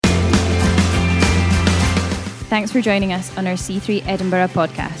Thanks for joining us on our C3 Edinburgh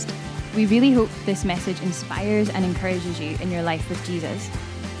podcast. We really hope this message inspires and encourages you in your life with Jesus.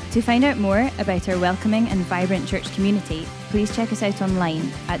 To find out more about our welcoming and vibrant church community, please check us out online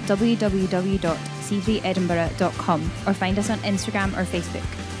at www.c3edinburgh.com or find us on Instagram or Facebook.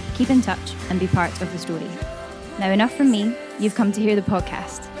 Keep in touch and be part of the story. Now, enough from me. You've come to hear the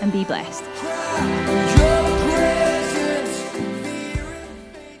podcast, and be blessed.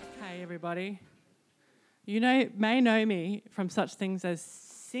 Hey, everybody. You may know me from such things as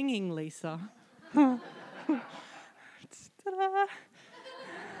singing Lisa. I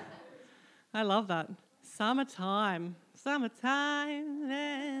love that. Summertime, and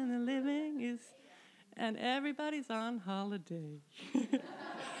the living is, and everybody's on holiday.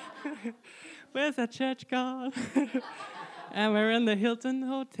 Where's that church gone? And we're in the Hilton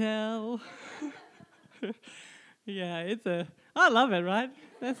Hotel. Yeah, I love it, right?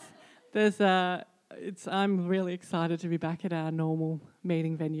 I'm really excited to be back at our normal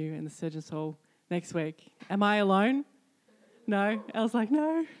meeting venue in the Surgeons Hall next week. Am I alone? No? I was like,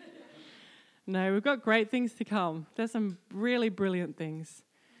 no. No, we've got great things to come. There's some really brilliant things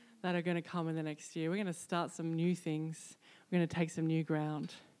that are going to come in the next year. We're going to start some new things. We're going to take some new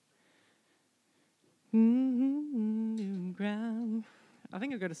ground. New ground. I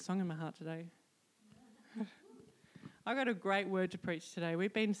think I've got a song in my heart today. I've got a great word to preach today.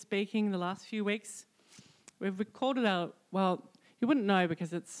 We've been speaking the last few weeks. We've called it out. Well, you wouldn't know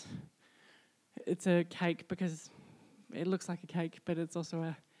because it's a cake, because it looks like a cake, but it's also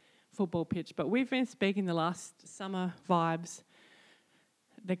a football pitch. But we've been speaking the last summer vibes.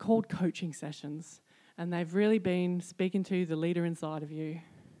 They're called coaching sessions, and they've really been speaking to the leader inside of you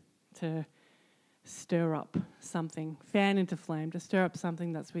to stir up something, fan into flame, to stir up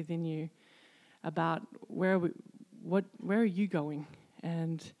something that's within you about where are you going,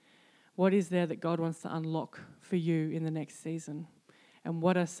 and what is there that God wants to unlock for you in the next season, and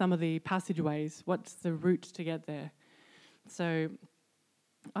what are some of the passageways, what's the route to get there. So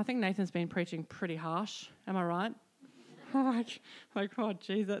I think Nathan's been preaching pretty harsh, am I right? like, oh,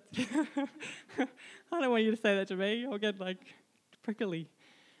 geez, that's I don't want you to say that to me. I'll get prickly.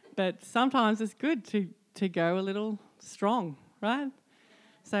 But sometimes it's good to go a little strong, right?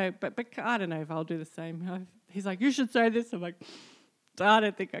 So, but I don't know if I'll do the same. He's like, you should say this. I'm like, I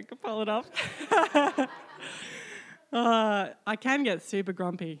don't think I can pull it off. I can get super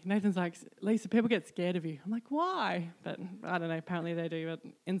grumpy. Nathan's like, Lisa, people get scared of you. I'm like, why? But I don't know, apparently they do, but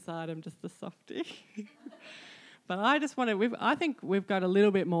inside I'm just a softie. But I think we've got a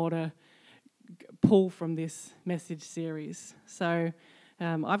little bit more to pull from this message series. So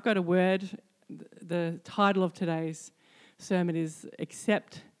I've got a word. The title of today's sermon is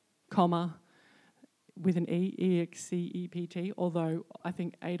Accept, with an E-E-X-C-E-P-T, although I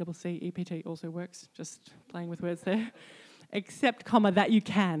think A-C-C-E-P-T also works, just playing with words there. Accept, that you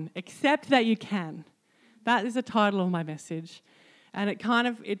can. Accept that you can. That is the title of my message. And it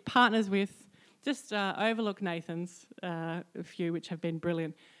partners with, just overlook Nathan's, a few which have been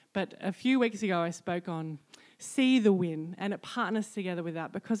brilliant. But a few weeks ago I spoke on see the win, and it partners together with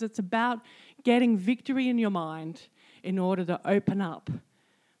that because it's about getting victory in your mind in order to open up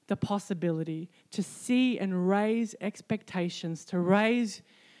the possibility to see and raise expectations, to raise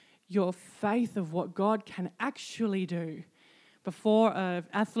your faith of what God can actually do. Before an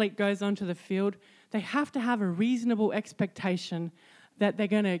athlete goes onto the field, they have to have a reasonable expectation that they're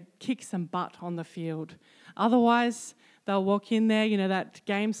going to kick some butt on the field. Otherwise, they'll walk in there, that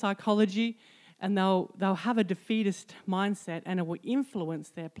game psychology, and they'll have a defeatist mindset, and it will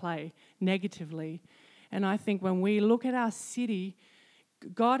influence their play negatively. And I think when we look at our city,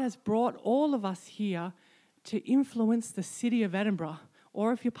 God has brought all of us here to influence the city of Edinburgh,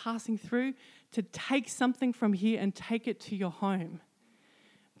 or if you're passing through, to take something from here and take it to your home.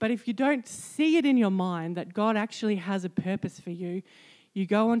 But if you don't see it in your mind that God actually has a purpose for you, you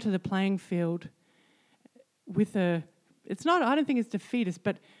go onto the playing field with I don't think it's defeatist,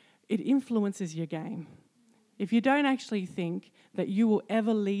 but it influences your game. If you don't actually think that you will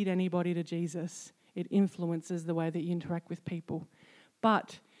ever lead anybody to Jesus, it influences the way that you interact with people.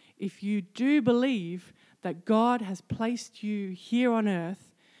 But if you do believe that God has placed you here on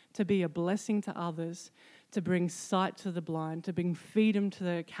earth to be a blessing to others, to bring sight to the blind, to bring freedom to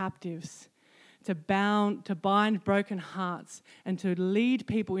the captives, to bind broken hearts, and to lead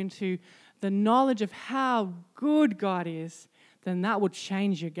people into the knowledge of how good God is, then that will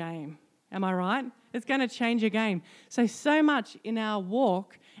change your game. Am I right? It's going to change your game. So much in our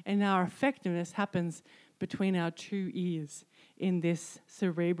walk and our effectiveness happens between our two ears in this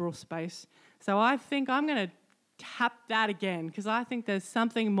cerebral space. So I think I'm going to tap that again because I think there's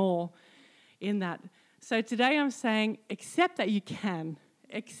something more in that So today I'm saying, accept that you can.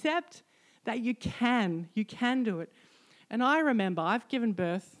 Accept that you can. You can do it. And I remember I've given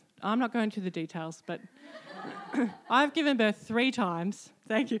birth, I'm not going into the details, but I've given birth 3 times.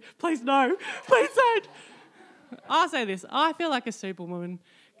 Thank you. Please no. Please don't. I'll say this. I feel like a superwoman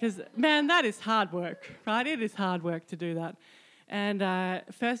because, man, that is hard work, right? It is hard work to do that. And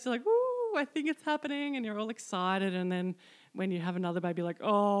first you're like, woo, I think it's happening, and you're all excited. And then when you have another baby, like,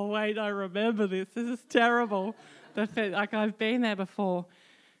 oh, wait, I remember this. This is terrible. Like, I've been there before.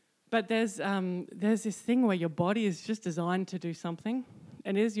 But there's this thing where your body is just designed to do something.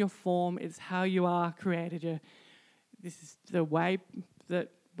 And it is your form. It's how you are created. This is the way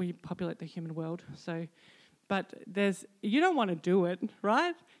that we populate the human world. So, but you don't want to do it,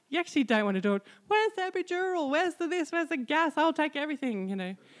 right? You actually don't want to do it. Where's the epidural? Where's the this? Where's the gas? I'll take everything, you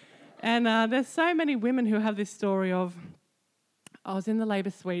know. And there's so many women who have this story of, I was in the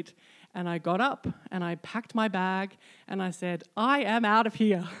labour suite and I got up and I packed my bag and I said, I am out of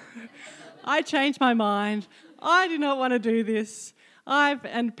here. I changed my mind. I do not want to do this.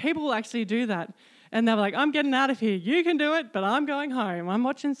 And people will actually do that. And they're like, I'm getting out of here. You can do it, but I'm going home. I'm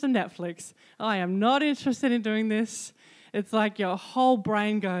watching some Netflix. I am not interested in doing this. It's like your whole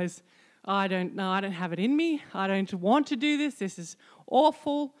brain goes, I don't have it in me. I don't want to do this. This is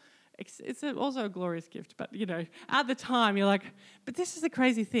awful. It's also a glorious gift. But, you know, at the time, you're like, but this is the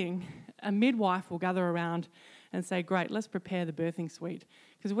crazy thing. A midwife will gather around and say, great, let's prepare the birthing suite.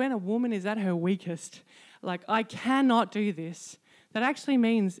 Because when a woman is at her weakest, like, I cannot do this, that actually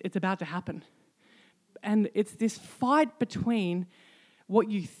means it's about to happen. And it's this fight between what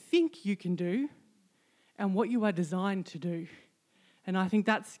you think you can do and what you are designed to do. And I think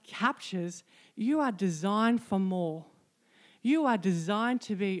that captures you are designed for more. You are designed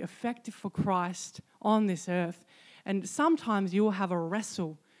to be effective for Christ on this earth. And sometimes you will have a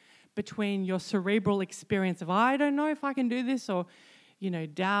wrestle between your cerebral experience of, I don't know if I can do this, or, you know,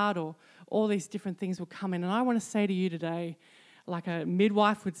 doubt, or all these different things will come in. And I want to say to you today, like a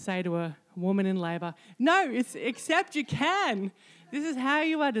midwife would say to a woman in labour, no, it's except you can. This is how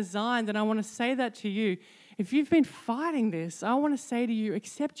you are designed, and I want to say that to you. If you've been fighting this, I want to say to you,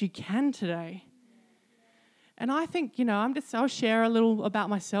 except you can today. And I think, you know, I'll share a little about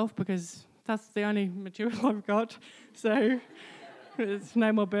myself because that's the only material I've got. So there's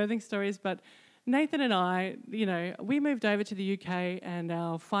no more birthing stories. But Nathan and I, you know, we moved over to the UK and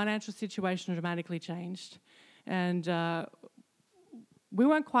our financial situation dramatically changed. And we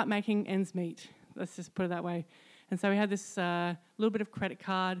weren't quite making ends meet, let's just put it that way. And so we had this little bit of credit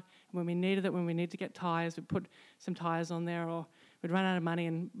card. When we needed it, when we needed to get tyres, we'd put some tyres on there, or we'd run out of money.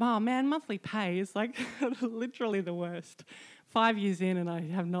 And, oh, man, monthly pay is like literally the worst. 5 years in, and I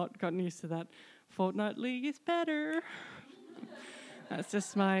have not gotten used to that. Fortnightly is better. That's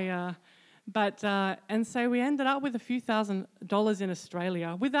just my... and so we ended up with a few $1,000s in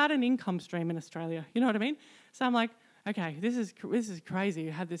Australia without an income stream in Australia. You know what I mean? So I'm like, okay, this is crazy.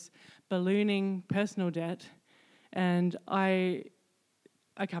 I had this ballooning personal debt, and I'm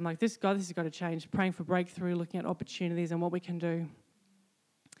like, this has got to change. Praying for breakthrough, looking at opportunities and what we can do,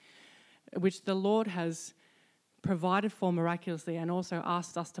 which the Lord has provided for miraculously, and also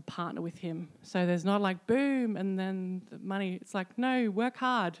asked us to partner with Him. So there's not like boom and then the money. It's like, no, work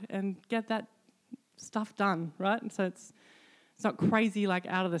hard and get that stuff done, right? And so it's not crazy like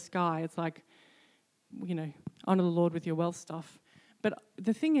out of the sky. It's like, you know, honor the Lord with your wealth stuff. But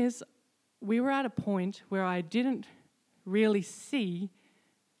the thing is, we were at a point where I didn't really see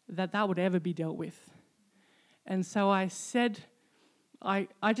that would ever be dealt with. And so I said, I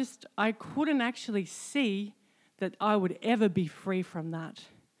couldn't actually see that I would ever be free from that.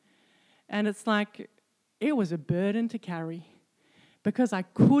 And it's like, it was a burden to carry because I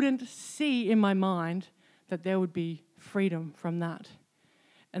couldn't see in my mind that there would be freedom from that.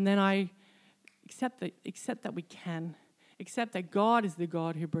 And then I accept that we can. Accept that God is the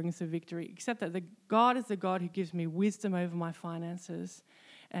God who brings the victory. Accept that God is the God who gives me wisdom over my finances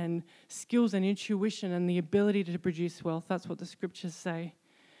and skills and intuition and the ability to produce wealth. That's what the scriptures say.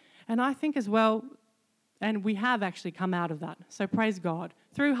 And I think as well, and we have actually come out of that. So praise God.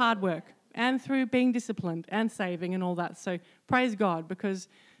 Through hard work and through being disciplined and saving and all that. So praise God, because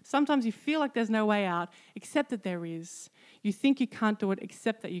sometimes you feel like there's no way out, except that there is. You think you can't do it,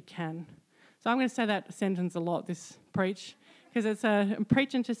 except that you can. So I'm going to say that sentence a lot, this preach, because I'm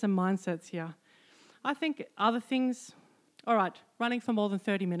preaching to some mindsets here. I think other things, all right, running for more than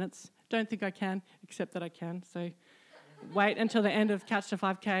 30 minutes. Don't think I can, except that I can. So wait until the end of Catch the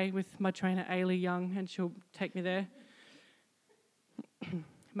 5K with my trainer, Ailey Young, and she'll take me there.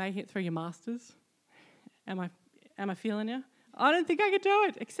 Making it through your masters. Am I feeling you? I don't think I could do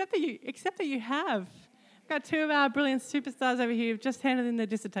it, except that you have. Got two of our brilliant superstars over here who've just handed in their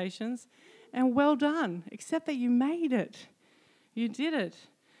dissertations, and well done, except that you made it. You did it.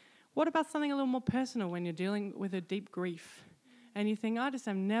 What about something a little more personal when you're dealing with a deep grief and you think, I just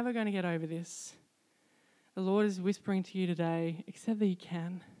am never going to get over this? The Lord is whispering to you today, accept that you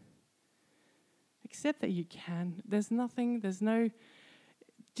can. Accept that you can. There's no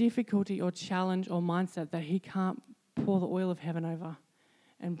difficulty or challenge or mindset that he can't pour the oil of heaven over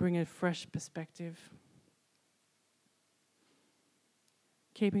and bring a fresh perspective.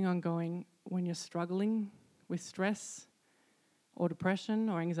 Keeping on going when you're struggling with stress or depression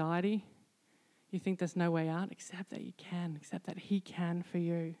or anxiety, you think there's no way out, accept that you can, accept that he can for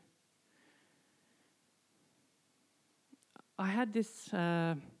you. I had this,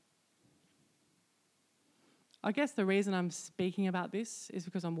 I guess the reason I'm speaking about this is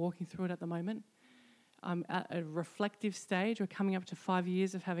because I'm walking through it at the moment. I'm at a reflective stage. We're coming up to 5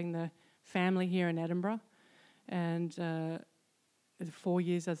 years of having the family here in Edinburgh, and 4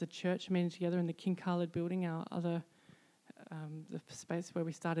 years as a church meeting together in the King Khaled building, our other the space where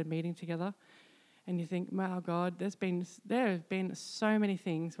we started meeting together. And you think, wow, God, there have been so many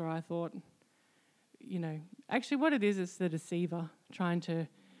things where I thought, actually what it is the deceiver trying to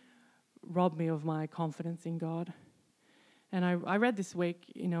rob me of my confidence in God. And I read this week,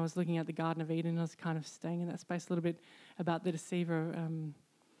 I was looking at the Garden of Eden, I was kind of staying in that space a little bit about the deceiver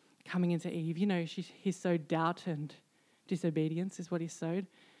coming into Eve. He sowed doubt and disobedience is what he sowed.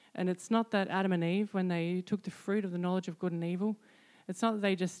 And it's not that Adam and Eve, when they took the fruit of the knowledge of good and evil, it's not that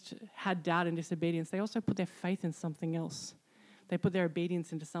they just had doubt and disobedience. They also put their faith in something else. They put their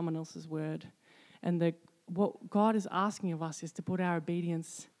obedience into someone else's word. And what God is asking of us is to put our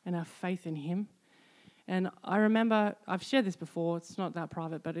obedience and our faith in him. And I remember, I've shared this before, it's not that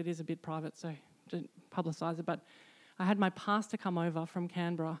private, but it is a bit private, so don't publicise it. But I had my pastor come over from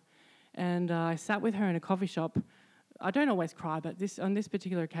Canberra, and I sat with her in a coffee shop. I don't always cry, but on this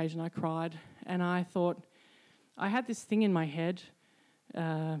particular occasion I cried, and I thought, I had this thing in my head,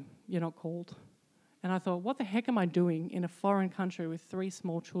 you're not called. And I thought, what the heck am I doing in a foreign country with 3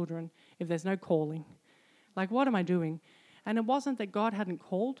 small children if there's no calling? Like, what am I doing? And it wasn't that God hadn't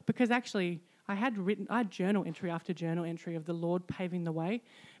called, because actually I had journal entry after journal entry of the Lord paving the way,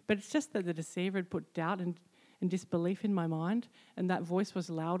 but it's just that the deceiver had put doubt and disbelief in my mind, and that voice was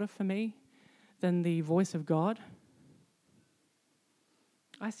louder for me than the voice of God.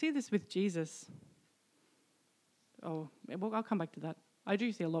 I see this with Jesus. I'll come back to that. I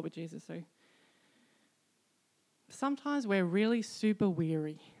do see a lot with Jesus, so. Sometimes we're really super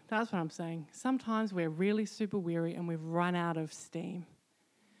weary. That's what I'm saying. Sometimes we're really super weary and we've run out of steam.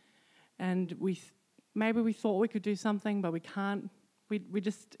 And maybe we thought we could do something, but we can't.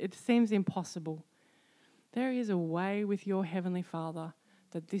 It seems impossible. There is a way with your Heavenly Father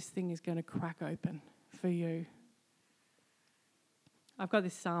that this thing is going to crack open for you. I've got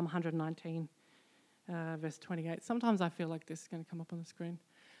this Psalm 119, verse 28. Sometimes I feel like this is going to come up on the screen.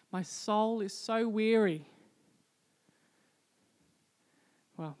 My soul is so weary.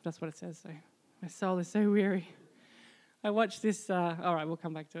 Well, that's what it says, so my soul is so weary. I watched this, all right, we'll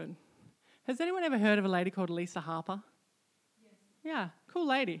come back to it. Has anyone ever heard of a lady called Lisa Harper? Yes. Yeah, cool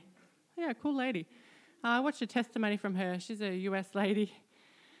lady. I watched a testimony from her. She's a US lady.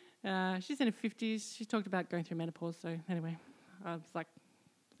 She's in her 50s. She talked about going through menopause, so anyway, I was like,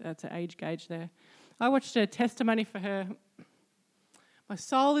 that's an age gauge there. I watched a testimony for her. My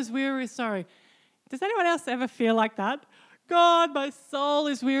soul is weary with sorrow. Does anyone else ever feel like that? God, my soul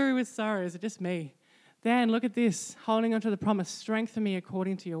is weary with sorrow. Is it just me? Then look at this, holding on to the promise, strengthen me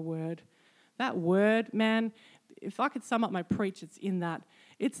according to your word. That word, man, if I could sum up my preach, it's in that.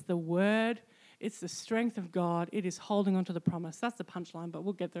 It's the word, it's the strength of God, it is holding on to the promise. That's the punchline, but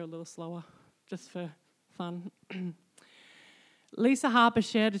we'll get there a little slower, just for fun. Lisa Harper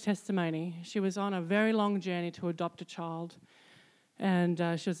shared a testimony. She was on a very long journey to adopt a child, and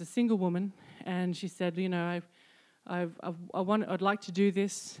she was a single woman, and she said, I'd like to do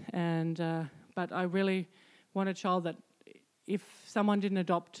this, but I really want a child that, if someone didn't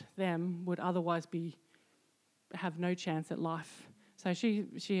adopt them, would otherwise have no chance at life. So she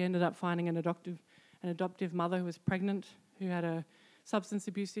ended up finding an adoptive mother who was pregnant, who had a substance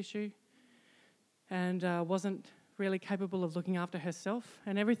abuse issue, and wasn't really capable of looking after herself.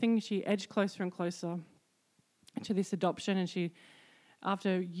 And everything, she edged closer and closer to this adoption, and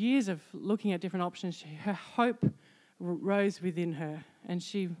after years of looking at different options, her hope rose within her, and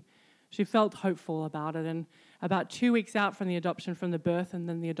she felt hopeful about it. And about 2 weeks out from the adoption, from the birth and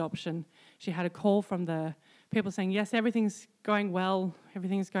then the adoption, she had a call from the people saying, yes, everything's going well,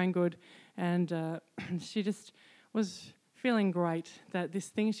 everything's going good. And she just was feeling great that this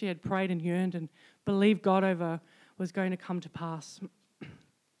thing she had prayed and yearned and believed God over was going to come to pass.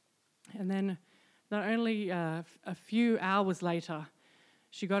 And then not only a few hours later,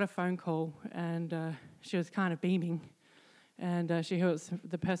 she got a phone call, and she was kind of beaming. And she heard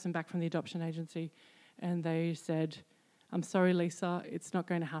the person back from the adoption agency, and they said, "I'm sorry, Lisa, it's not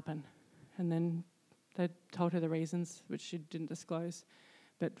going to happen." And then they told her the reasons, which she didn't disclose.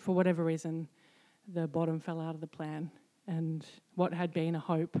 But for whatever reason, the bottom fell out of the plan, and what had been a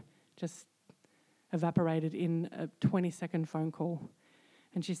hope just evaporated in a 20-second phone call.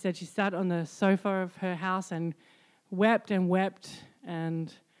 And she said she sat on the sofa of her house and wept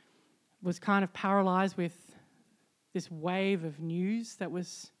and was kind of paralyzed with this wave of news that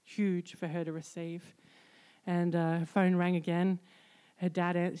was huge for her to receive. And her phone rang again. Her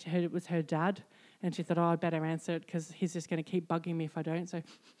dad, it was her dad, and she thought, "Oh, I'd better answer it because he's just going to keep bugging me if I don't." So,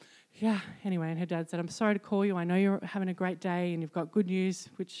 yeah, anyway, and her dad said, "I'm sorry to call you. I know you're having a great day and you've got good news,"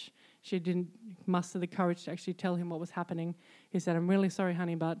 which she didn't muster the courage to actually tell him what was happening. He said, "I'm really sorry,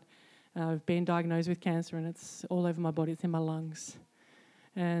 honey, but I've been diagnosed with cancer and it's all over my body. It's in my lungs."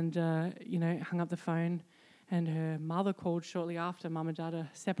 And, hung up the phone. And her mother called shortly after. Mum and Dad are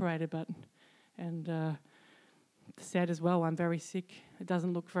separated, and said as well, "I'm very sick. It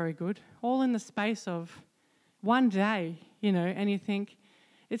doesn't look very good." All in the space of one day, and you think,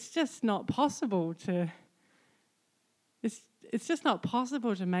 it's just not possible to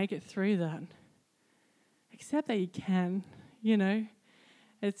make it through that. Except that you can,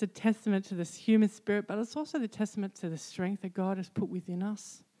 It's a testament to this human spirit, but it's also the testament to the strength that God has put within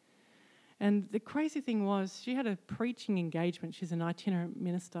us. And the crazy thing was, she had a preaching engagement. She's an itinerant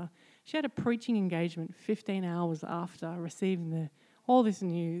minister. She had a preaching engagement 15 hours after receiving all this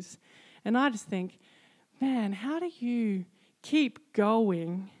news. And I just think, man, how do you keep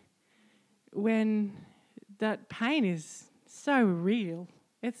going when that pain is so real?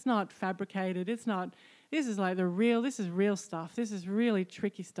 It's not fabricated. This is like this is real stuff. This is really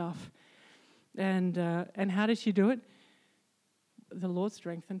tricky stuff. And how did she do it? The Lord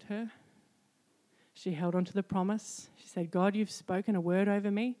strengthened her. She held on to the promise. She said, "God, you've spoken a word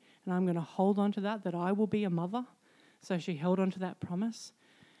over me, and I'm going to hold on to that I will be a mother." So she held on to that promise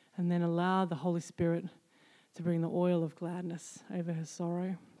and then allowed the Holy Spirit to bring the oil of gladness over her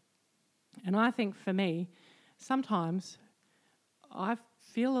sorrow. And I think for me, sometimes I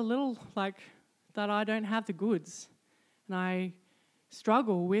feel a little like that I don't have the goods, and I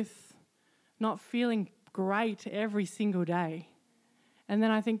struggle with not feeling great every single day. And then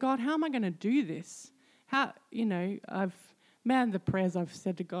I think, "God, how am I going to do this?" The prayers I've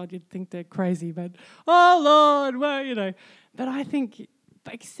said to God, you'd think they're crazy, but, "Oh, Lord," But I think,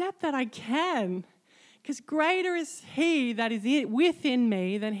 accept that I can, because greater is He that is within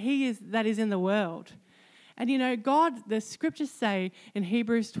me than He is that is in the world. And, God, the scriptures say in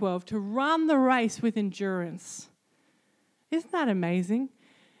Hebrews 12 to run the race with endurance. Isn't that amazing?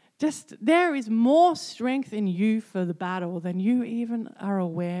 Just there is more strength in you for the battle than you even are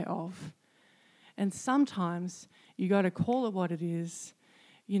aware of. And sometimes you got to call it what it is.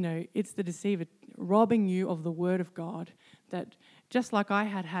 It's the deceiver robbing you of the word of God. That just like I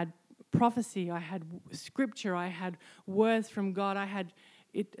had prophecy, I had scripture, I had words from God,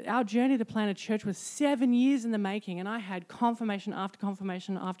 our journey to plant a church was 7 years in the making, and I had confirmation after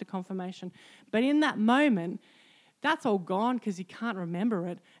confirmation after confirmation. But in that moment, that's all gone because you can't remember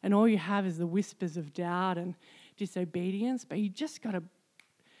it, and all you have is the whispers of doubt and disobedience. But you just got to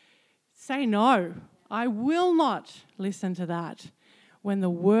say, "No, I will not listen to that." When the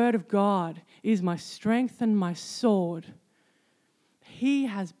word of God is my strength and my sword, He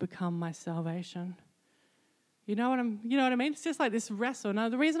has become my salvation. You know what I mean? It's just like this wrestle. Now,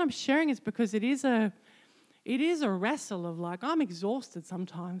 the reason I'm sharing is because it is a wrestle of like, I'm exhausted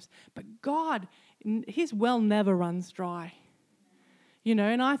sometimes, but God, His well never runs dry.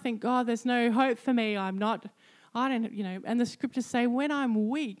 And I think, "God, there's no hope for me. And the scriptures say, when I'm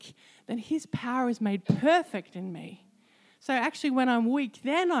weak, then His power is made perfect in me. So actually, when I'm weak,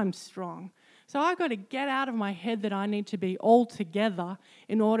 then I'm strong. So I've got to get out of my head that I need to be all together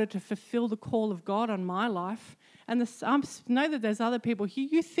in order to fulfill the call of God on my life. And I know that there's other people here,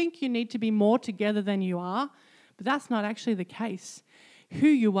 you think you need to be more together than you are, but that's not actually the case. Who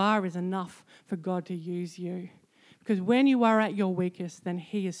you are is enough for God to use you. Because when you are at your weakest, then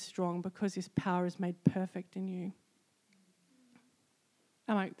He is strong because His power is made perfect in you.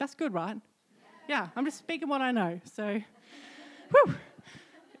 That's good, right? Yeah, I'm just speaking what I know. So, whew.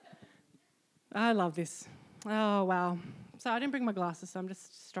 I love this. Oh, wow. So I didn't bring my glasses, so I'm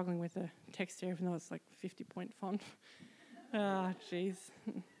just struggling with the text here, even though it's like 50-point font. Oh, jeez.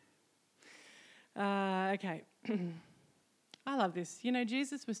 Okay. I love this.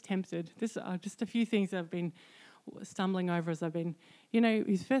 Jesus was tempted. This are just a few things I've been stumbling over as I've been.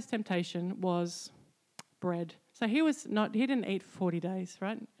 His first temptation was bread. So he didn't eat for 40 days,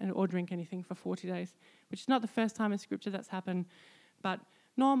 right? Or drink anything for 40 days, which is not the first time in Scripture that's happened. But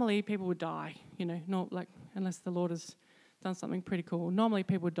normally people would die, not like unless the Lord has done something pretty cool. Normally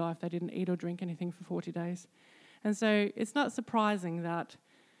people would die if they didn't eat or drink anything for 40 days. And so it's not surprising that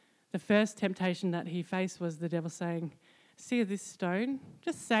the first temptation that he faced was the devil saying, "See this stone,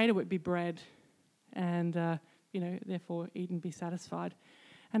 just say to it, be bread, and, therefore eat and be satisfied."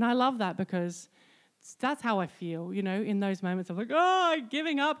 And I love that because that's how I feel, in those moments of like, I'm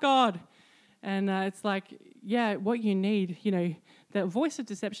giving up, God. And it's like, yeah, what you need, the voice of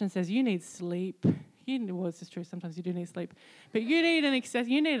deception says you need sleep. This is true, sometimes you do need sleep. But you need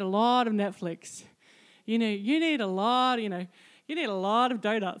you need a lot of Netflix. You need a lot, you need a lot of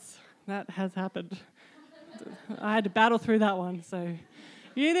donuts. That has happened. I had to battle through that one. So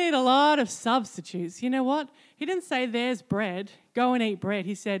you need a lot of substitutes. You know what? He didn't say there's bread, go and eat bread.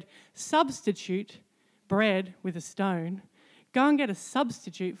 He said substitute bread with a stone. Go and get a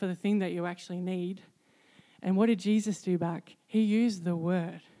substitute for the thing that you actually need. And what did Jesus do back? He used the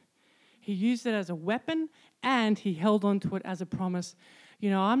word. He used it as a weapon and he held on to it as a promise.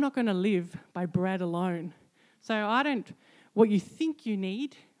 I'm not going to live by bread alone. So what you think you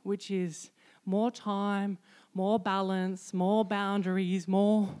need, which is more time, more balance, more boundaries,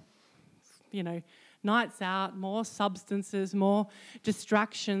 more, nights out, more substances, more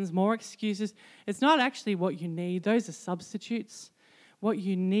distractions, more excuses. It's not actually what you need. Those are substitutes. What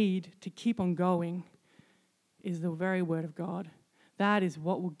you need to keep on going is the very word of God. That is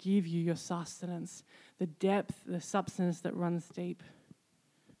what will give you your sustenance, the depth, the substance that runs deep.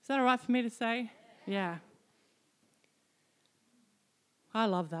 Is that all right for me to say? Yeah. I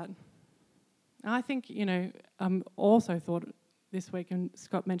love that. I think, also thought this week, and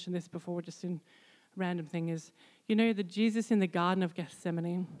Scott mentioned this before, just in random thing, is, the Jesus in the Garden of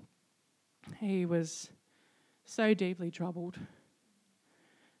Gethsemane, he was so deeply troubled.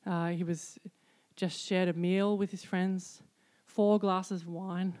 He was just shared a meal with his friends, 4 glasses of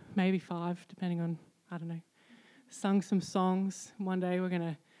wine, maybe 5, depending on, sung some songs. One day we're going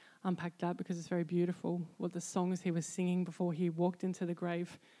to unpack that because it's very beautiful, what the songs he was singing before he walked into the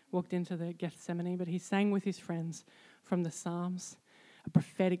grave, walked into the Gethsemane. But he sang with his friends from the Psalms, a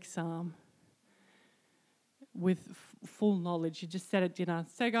prophetic psalm with full knowledge. He just said at dinner,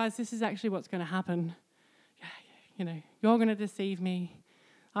 "So guys, this is actually what's going to happen. You're going to deceive me.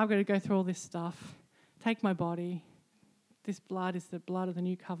 I've got to go through all this stuff. Take my body. This blood is the blood of the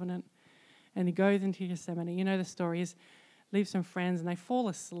new covenant." And he goes into Gethsemane. The story is, leave some friends and they fall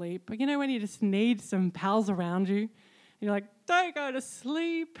asleep. But when you just need some pals around you, and you're like, don't go to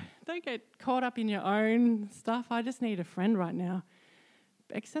sleep. Don't get caught up in your own stuff. I just need a friend right now.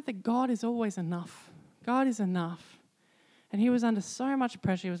 Except that God is always enough. God is enough. And he was under so much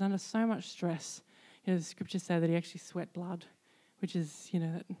pressure. He was under so much stress. The scriptures say that he actually sweat blood, which is,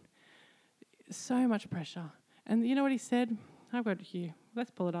 that so much pressure. And you know what he said? I've got it here.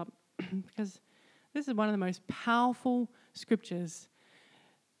 Let's pull it up because this is one of the most powerful scriptures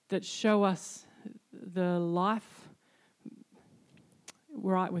that show us the life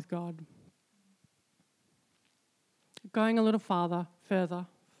right with God. Going a little further.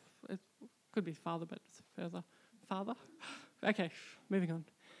 It could be farther, but it's further. Farther? Okay, moving on.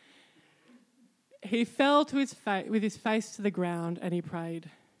 He fell to with his face to the ground and he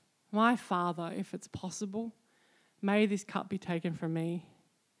prayed, "My Father, if it's possible, may this cup be taken from me.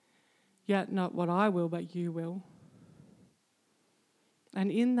 Yet not what I will, but you will."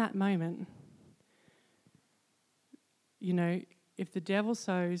 And in that moment, if the devil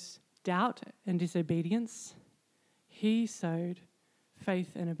sows doubt and disobedience, he sowed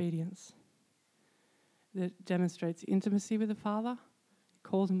faith and obedience. That demonstrates intimacy with the Father,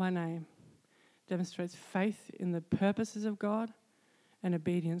 calls him by name, demonstrates faith in the purposes of God, and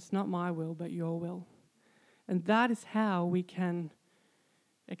obedience, not my will, but your will. And that is how we can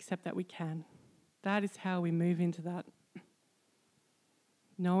accept that we can. That is how we move into that.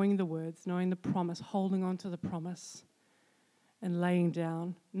 Knowing the words, knowing the promise, holding on to the promise, and laying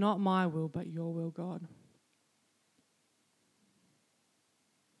down, not my will, but your will, God.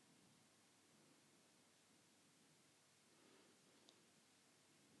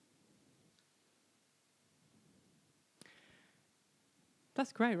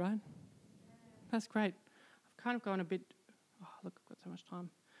 That's great, right? That's great. I've kind of gone a bit, look, I've got so much time.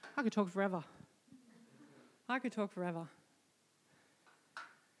 I could talk forever.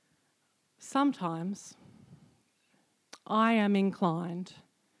 Sometimes I am inclined,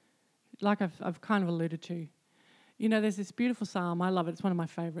 like I've kind of alluded to, You know, there's this beautiful psalm. I love it. It's one of my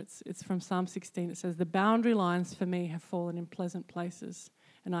favourites. It's from Psalm 16. It says, "The boundary lines for me have fallen in pleasant places,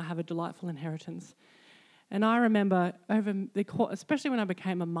 and I have a delightful inheritance." And I remember especially when I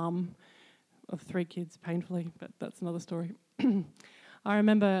became a mum of 3 kids, painfully, but that's another story. I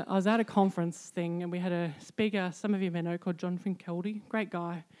remember I was at a conference thing, and we had a speaker, some of you may know, called John Finkeldy. Great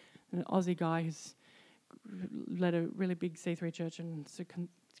guy, an Aussie guy who's led a really big C3 church, and so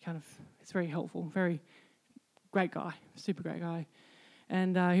it's very helpful, very great guy, super great guy.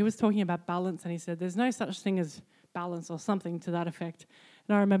 And he was talking about balance, and he said, there's no such thing as balance or something to that effect.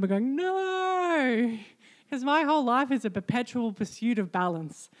 And I remember going, no, because my whole life is a perpetual pursuit of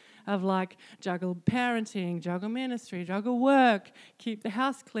balance, of like juggle parenting, juggle ministry, juggle work, keep the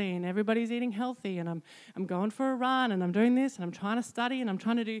house clean, everybody's eating healthy, and I'm going for a run, and I'm doing this, and I'm trying to study, and I'm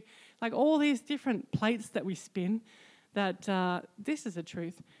trying to do like all these different plates that we spin. That this is the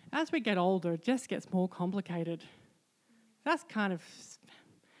truth. As we get older, it just gets more complicated. That's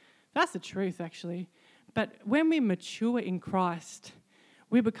the truth, actually. But when we mature in Christ,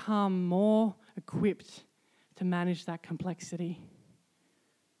 we become more equipped to manage that complexity.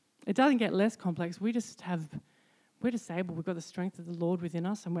 It doesn't get less complex. We're just able. We've got the strength of the Lord within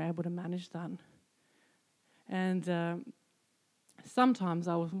us, and we're able to manage that. And sometimes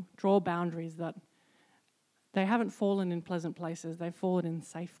I will draw boundaries that they haven't fallen in pleasant places. They've fallen in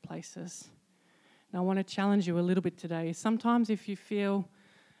safe places. And I want to challenge you a little bit today. Sometimes if you feel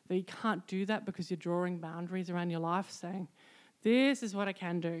that you can't do that because you're drawing boundaries around your life, saying, this is what I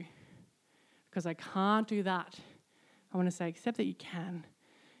can do, because I can't do that, I want to say, accept that you can.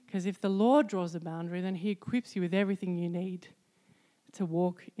 Because if the Lord draws a boundary, then he equips you with everything you need to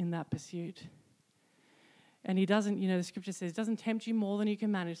walk in that pursuit. And he doesn't, the scripture says, doesn't tempt you more than you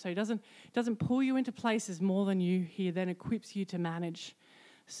can manage. So he doesn't pull you into places more than he then equips you to manage.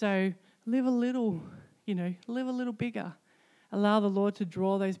 So live a little bigger. Allow the Lord to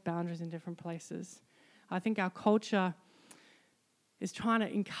draw those boundaries in different places. I think our culture is trying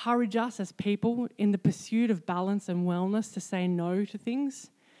to encourage us as people in the pursuit of balance and wellness to say no to things.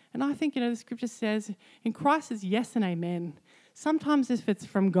 And I think, the scripture says, in Christ is yes and amen. Sometimes if it's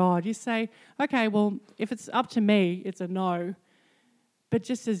from God, you say, okay, well, if it's up to me, it's a no. But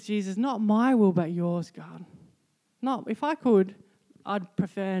just as Jesus, not my will, but yours, God. If I could, I'd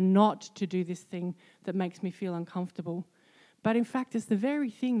prefer not to do this thing that makes me feel uncomfortable. But in fact, it's the very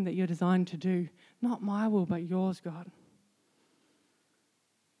thing that you're designed to do. Not my will, but yours, God.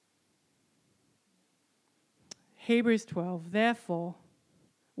 Hebrews 12, therefore,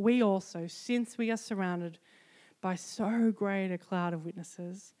 we also, since we are surrounded by so great a cloud of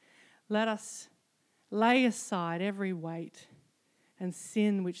witnesses, let us lay aside every weight and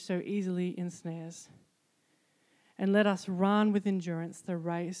sin which so easily ensnares, and let us run with endurance the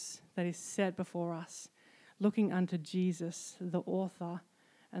race that is set before us, looking unto Jesus, the author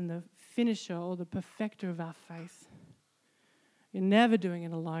and the finisher or the perfecter of our faith. You're never doing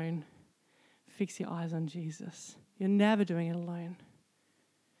it alone. Fix your eyes on Jesus. You're never doing it alone.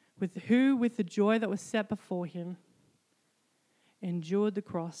 With the joy that was set before him, endured the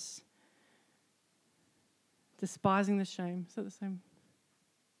cross, despising the shame. Is that the same?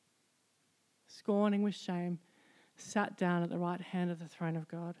 Scorning with shame, sat down at the right hand of the throne of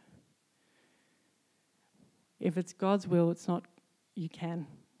God. If it's God's will, it's not, you can.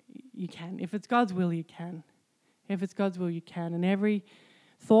 You can. If it's God's will, you can. If it's God's will, you can. And every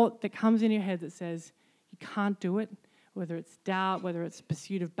thought that comes in your head that says you can't do it, whether it's doubt, whether it's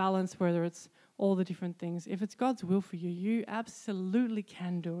pursuit of balance, whether it's all the different things, if it's God's will for you, you absolutely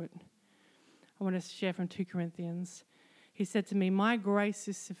can do it. I want to share from 2 Corinthians. He said to me, my grace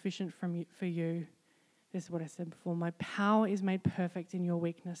is sufficient for you. This is what I said before. My power is made perfect in your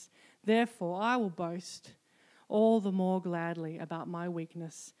weakness. Therefore, I will boast all the more gladly about my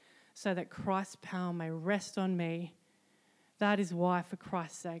weakness, so that Christ's power may rest on me. That is why, for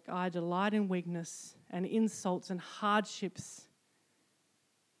Christ's sake, I delight in weakness and insults and hardships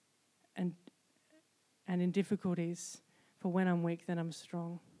and in difficulties. For when I'm weak, then I'm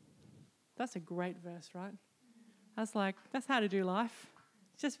strong. That's a great verse, right? That's how to do life.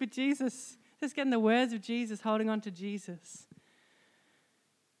 Just with Jesus. Just getting the words of Jesus, holding on to Jesus.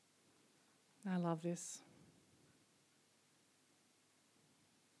 I love this.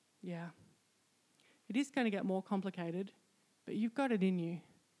 Yeah. It is going to get more complicated, but you've got it in you.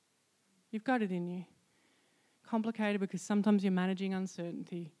 You've got it in you. Complicated because sometimes you're managing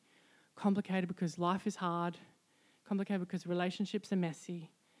uncertainty. Complicated because life is hard. Complicated because relationships are messy.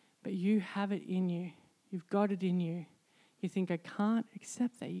 But you have it in you. You've got it in you. You think, I can't,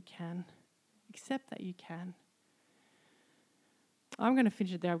 accept that you can. Accept that you can. I'm going to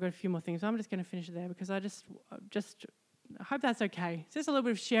finish it there. I've got a few more things. I'm just going to finish it there because I just hope that's okay. It's just a little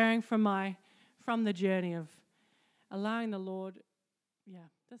bit of sharing from the journey of allowing the Lord,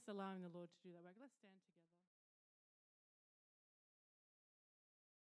 just allowing the Lord to do that work. Let's stand together.